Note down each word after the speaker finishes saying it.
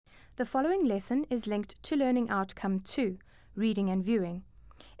The following lesson is linked to Learning Outcome 2, Reading and Viewing.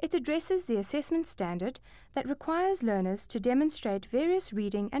 It addresses the assessment standard that requires learners to demonstrate various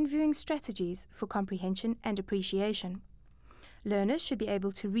reading and viewing strategies for comprehension and appreciation. Learners should be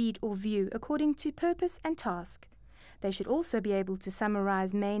able to read or view according to purpose and task. They should also be able to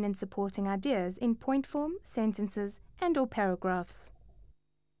summarize main and supporting ideas in point form, sentences, and/or paragraphs.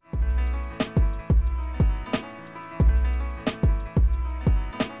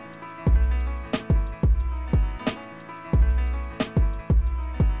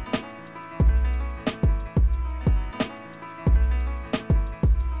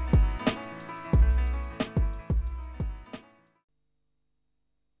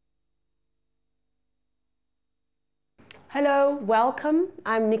 Hello, welcome.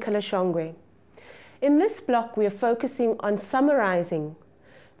 I'm Nicola Shongwe. In this block, we are focusing on summarizing.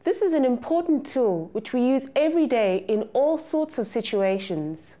 This is an important tool which we use every day in all sorts of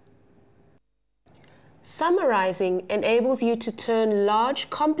situations. Summarizing enables you to turn large,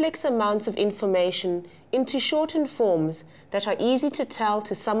 complex amounts of information into shortened forms that are easy to tell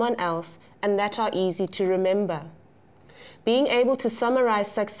to someone else and that are easy to remember. Being able to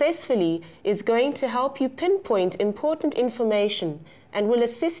summarize successfully is going to help you pinpoint important information and will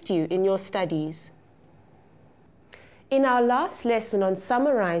assist you in your studies. In our last lesson on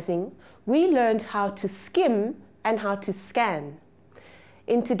summarizing, we learned how to skim and how to scan.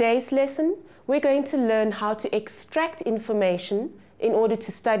 In today's lesson, we're going to learn how to extract information in order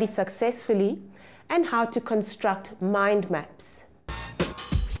to study successfully and how to construct mind maps.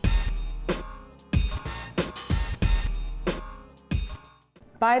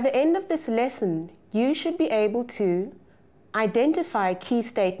 By the end of this lesson, you should be able to identify key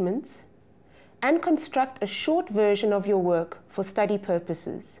statements and construct a short version of your work for study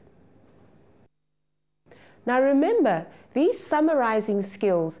purposes. Now remember, these summarizing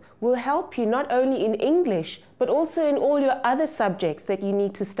skills will help you not only in English, but also in all your other subjects that you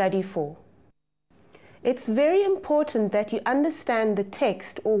need to study for. It's very important that you understand the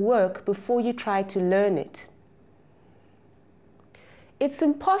text or work before you try to learn it. It's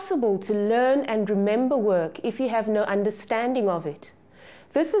impossible to learn and remember work if you have no understanding of it.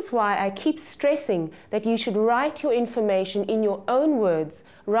 This is why I keep stressing that you should write your information in your own words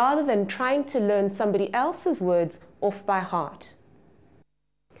rather than trying to learn somebody else's words off by heart.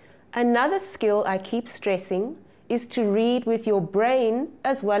 Another skill I keep stressing is to read with your brain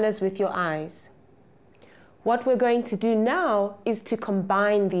as well as with your eyes. What we're going to do now is to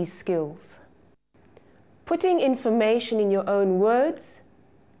combine these skills. Putting information in your own words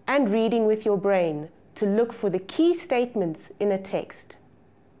and reading with your brain to look for the key statements in a text.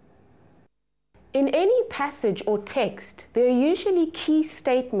 In any passage or text, there are usually key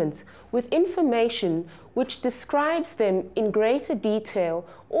statements with information which describes them in greater detail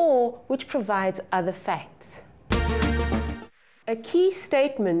or which provides other facts. A key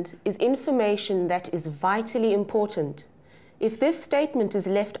statement is information that is vitally important. If this statement is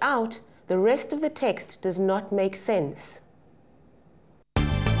left out, the rest of the text does not make sense.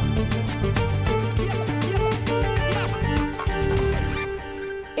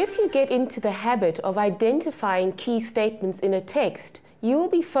 If you get into the habit of identifying key statements in a text, you will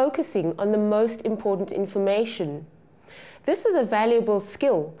be focusing on the most important information. This is a valuable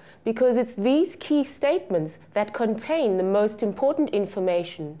skill because it's these key statements that contain the most important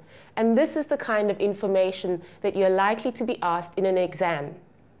information, and this is the kind of information that you're likely to be asked in an exam.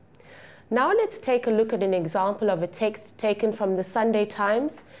 Now let's take a look at an example of a text taken from the Sunday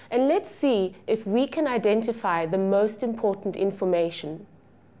Times, and let's see if we can identify the most important information.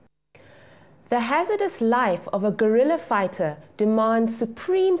 The hazardous life of a guerrilla fighter demands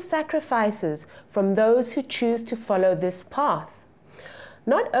supreme sacrifices from those who choose to follow this path.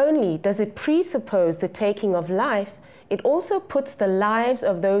 Not only does it presuppose the taking of life, it also puts the lives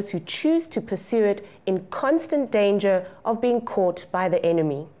of those who choose to pursue it in constant danger of being caught by the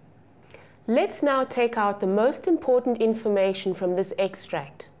enemy. Let's now take out the most important information from this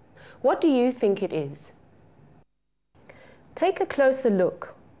extract. What do you think it is? Take a closer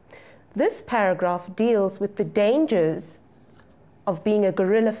look. This paragraph deals with the dangers of being a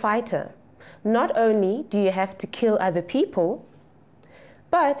guerrilla fighter. Not only do you have to kill other people,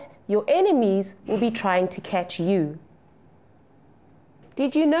 but your enemies will be trying to catch you.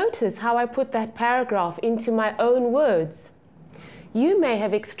 Did you notice how I put that paragraph into my own words? You may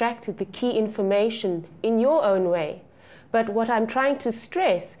have extracted the key information in your own way, but what I'm trying to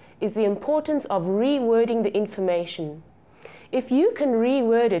stress is the importance of rewording the information. If you can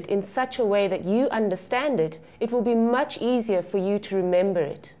reword it in such a way that you understand it, it will be much easier for you to remember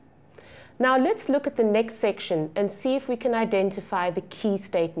it. Now let's look at the next section and see if we can identify the key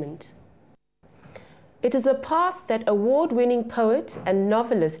statement. It is a path that award-winning poet and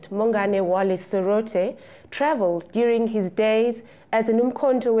novelist Mongane Wale Serote travelled during his days as an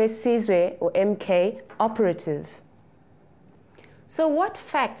Umkhonto weSizwe, or MK, operative. So what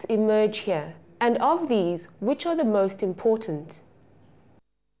facts emerge here? And of these, which are the most important?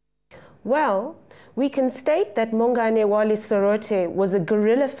 Well, we can state that Mongane Wale Serote was a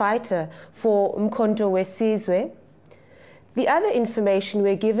guerrilla fighter for Umkhonto weSizwe. The other information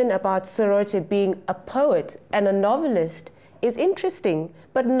we're given about Serote being a poet and a novelist is interesting,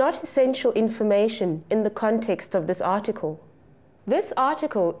 but not essential information in the context of this article. This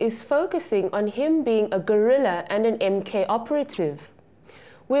article is focusing on him being a guerrilla and an MK operative.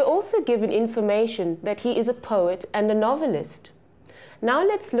 We're also given information that he is a poet and a novelist. Now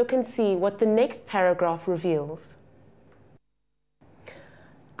let's look and see what the next paragraph reveals.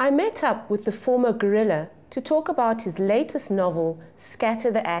 I met up with the former guerrilla to talk about his latest novel,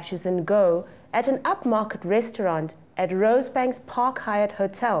 Scatter the Ashes and Go, at an upmarket restaurant at Rosebank's Park Hyatt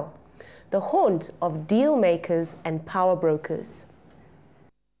Hotel, the haunt of deal makers and power brokers.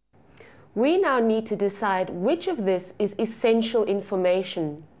 We now need to decide which of this is essential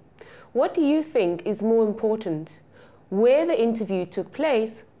information. What do you think is more important? Where the interview took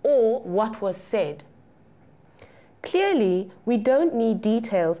place or what was said? Clearly, we don't need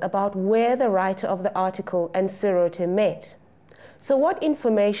details about where the writer of the article and Serote met. So what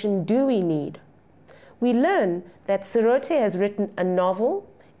information do we need? We learn that Serote has written a novel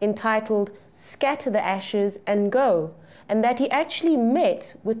entitled Scatter the Ashes and Go, and that he actually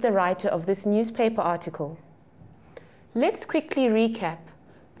met with the writer of this newspaper article. Let's quickly recap.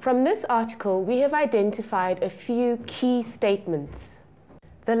 From this article, we have identified a few key statements.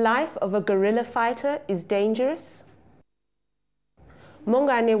 The life of a guerrilla fighter is dangerous.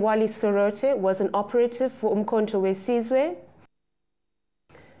 Mongane Wale Serote was an operative for Umkhonto weSizwe.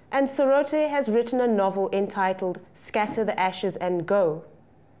 And Serote has written a novel entitled Scatter the Ashes and Go.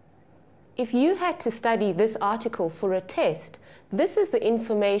 If you had to study this article for a test, this is the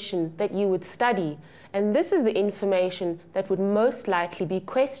information that you would study, and this is the information that would most likely be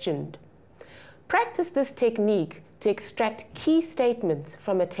questioned. Practice this technique to extract key statements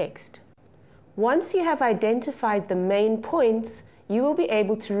from a text. Once you have identified the main points, you will be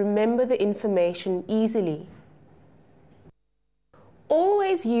able to remember the information easily.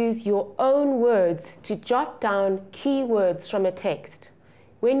 Always use your own words to jot down key words from a text.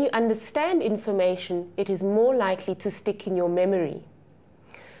 When you understand information, it is more likely to stick in your memory.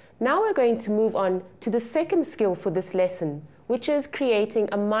 Now we're going to move on to the second skill for this lesson, which is creating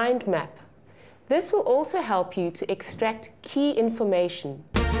a mind map. This will also help you to extract key information.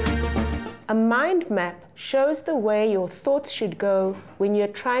 A mind map shows the way your thoughts should go when you're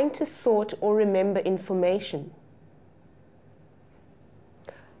trying to sort or remember information.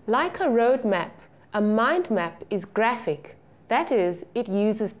 Like a road map, a mind map is graphic. That is, it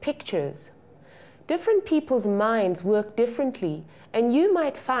uses pictures. Different people's minds work differently, and you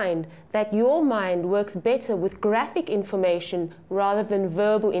might find that your mind works better with graphic information rather than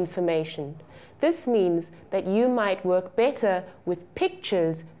verbal information. This means that you might work better with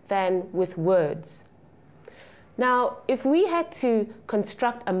pictures than with words. Now, if we had to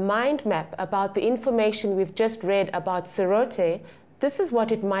construct a mind map about the information we've just read about Serote, this is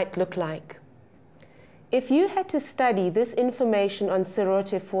what it might look like. If you had to study this information on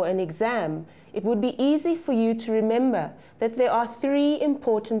Serote for an exam, it would be easy for you to remember that there are three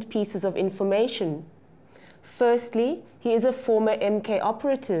important pieces of information. Firstly, he is a former MK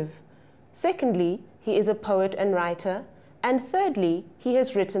operative. Secondly, he is a poet and writer. And thirdly, he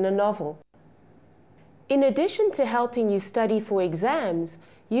has written a novel. In addition to helping you study for exams,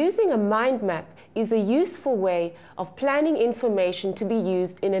 using a mind map is a useful way of planning information to be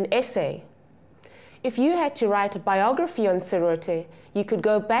used in an essay. If you had to write a biography on Serote, you could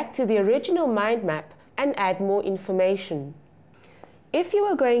go back to the original mind map and add more information. If you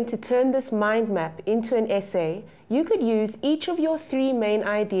were going to turn this mind map into an essay, you could use each of your three main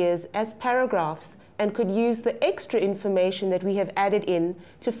ideas as paragraphs and could use the extra information that we have added in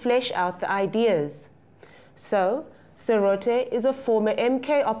to flesh out the ideas. So, Serote is a former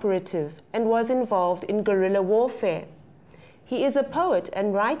MK operative and was involved in guerrilla warfare. He is a poet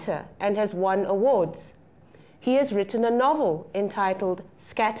and writer and has won awards. He has written a novel entitled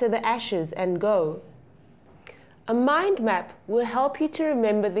Scatter the Ashes and Go. A mind map will help you to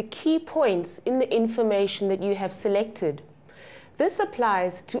remember the key points in the information that you have selected. This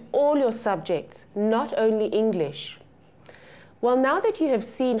applies to all your subjects, not only English. Well, now that you have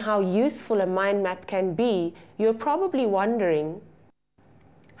seen how useful a mind map can be, you're probably wondering,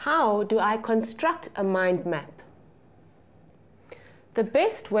 How do I construct a mind map? The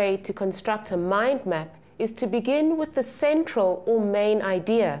best way to construct a mind map is to begin with the central or main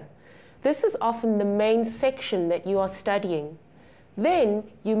idea. This is often the main section that you are studying. Then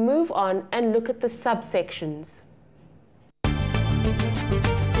you move on and look at the subsections.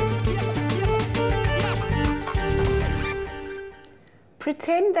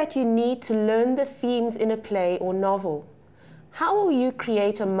 Pretend that you need to learn the themes in a play or novel. How will you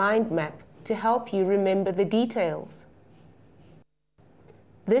create a mind map to help you remember the details?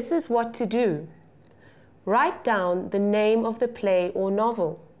 This is what to do. Write down the name of the play or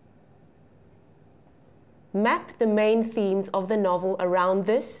novel. Map the main themes of the novel around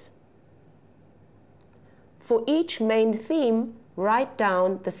this. For each main theme, write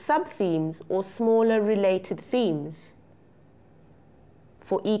down the sub-themes or smaller related themes.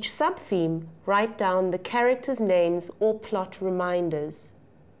 For each sub-theme, write down the characters' names or plot reminders.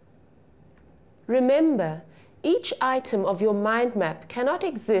 Remember, each item of your mind map cannot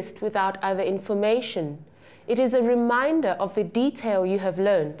exist without other information. It is a reminder of the detail you have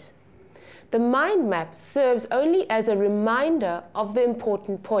learned. The mind map serves only as a reminder of the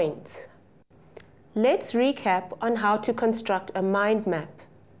important points. Let's recap on how to construct a mind map.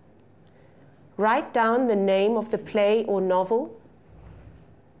 Write down the name of the play or novel.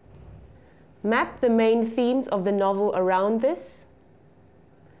 Map the main themes of the novel around this.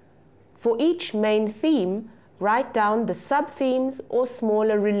 For each main theme, write down the sub-themes or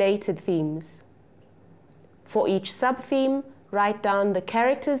smaller related themes. For each sub-theme, write down the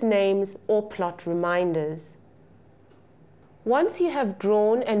characters' names or plot reminders. Once you have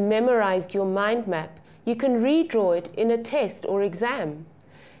drawn and memorized your mind map, you can redraw it in a test or exam.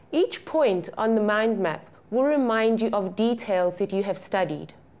 Each point on the mind map will remind you of details that you have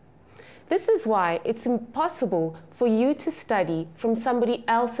studied. This is why it's impossible for you to study from somebody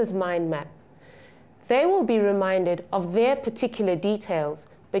else's mind map. They will be reminded of their particular details,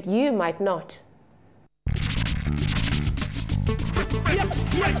 but you might not.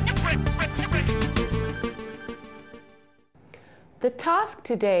 The task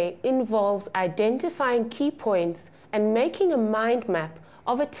today involves identifying key points and making a mind map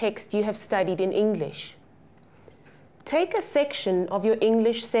of a text you have studied in English. Take a section of your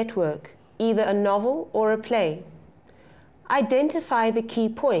English set work, either a novel or a play. Identify the key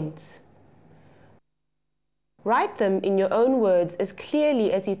points. Write them in your own words as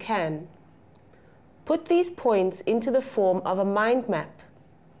clearly as you can. Put these points into the form of a mind map.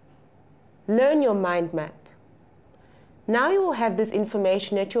 Learn your mind map. Now you will have this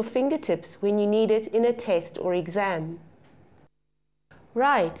information at your fingertips when you need it in a test or exam.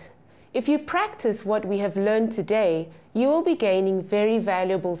 Right. If you practice what we have learned today, you will be gaining very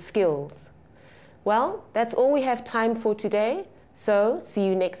valuable skills. Well, that's all we have time for today, so see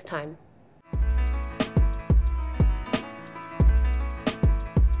you next time.